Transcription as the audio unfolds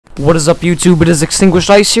What is up, YouTube? It is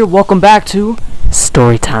Extinguished Ice here. Welcome back to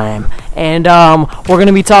Storytime. And we're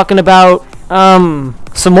gonna be talking about some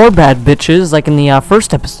more bad bitches, like in the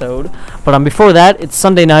first episode. But before that, it's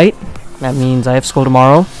Sunday night. That means I have school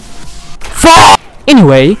tomorrow.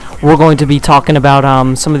 Anyway, we're going to be talking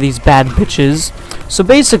about some of these bad bitches. So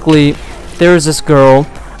basically, there's this girl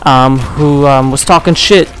who was talking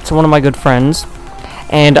shit to one of my good friends.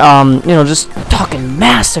 And, you know, just talking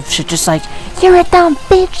massive shit, just like, you're a dumb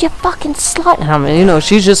bitch, you fucking slut. And, you know,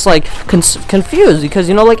 she's just, like, confused, because,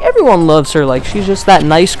 you know, like, everyone loves her, like, she's just that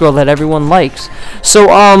nice girl that everyone likes. So,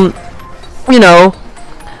 you know,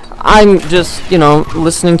 I'm just, you know,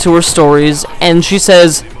 listening to her stories, and she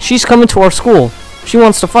says, she's coming to our school, she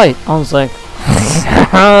wants to fight. I was like,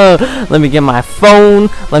 let me get my phone,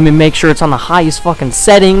 let me make sure it's on the highest fucking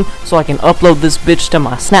setting so I can upload this bitch to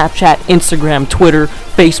my Snapchat, Instagram, Twitter,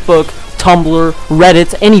 Facebook, Tumblr,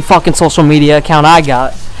 Reddit, any fucking social media account I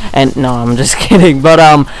got. And no, I'm just kidding. But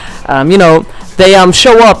you know, they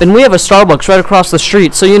show up, and we have a Starbucks right across the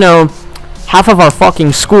street, so you know, half of our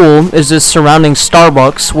fucking school is just surrounding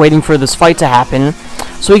Starbucks waiting for this fight to happen.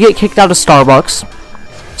 So we get kicked out of Starbucks,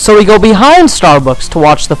 so we go behind Starbucks to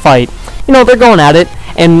watch the fight. You know, they're going at it,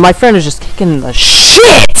 and my friend is just kicking the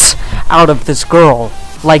shit out of this girl.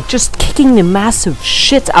 Like, just kicking the massive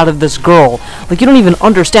shit out of this girl. Like, you don't even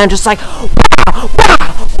understand, just like, wah,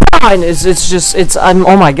 wah, wah, and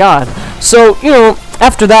oh my god. So, you know,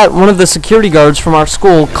 after that, one of the security guards from our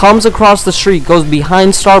school comes across the street, goes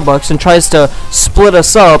behind Starbucks, and tries to split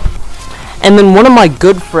us up. And then one of my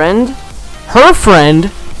good friend, her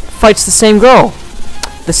friend, fights the same girl.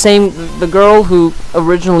 The girl who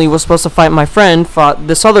originally was supposed to fight my friend fought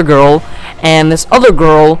this other girl, and this other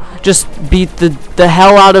girl just beat the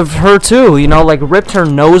hell out of her too, you know, like ripped her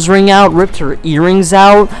nose ring out, ripped her earrings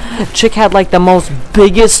out. Chick had like the most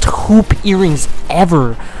biggest hoop earrings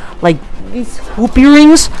ever. Like, these hoop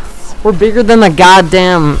earrings were bigger than the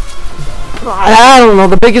goddamn, I don't know,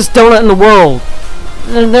 the biggest donut in the world.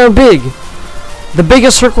 They're big. The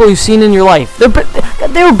biggest circle you've seen in your life. They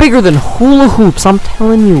were bigger than hula hoops, I'm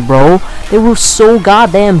telling you, bro. They were so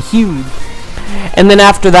goddamn huge. And then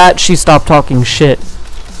after that, she stopped talking shit.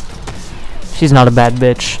 She's not a bad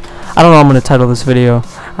bitch. I don't know what I'm gonna title this video.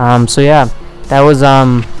 So yeah, that was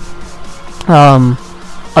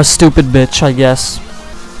a stupid bitch, I guess.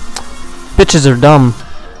 Bitches are dumb.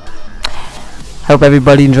 I hope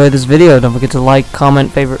everybody enjoyed this video. Don't forget to like,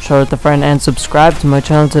 comment, favorite, share with a friend, and subscribe to my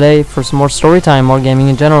channel today for some more story time, more gaming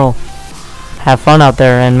in general. Have fun out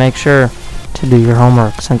there, and make sure to do your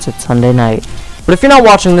homework since it's Sunday night. But if you're not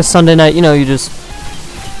watching this Sunday night, you know, you just...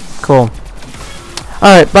 Cool.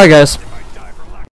 Alright, bye guys.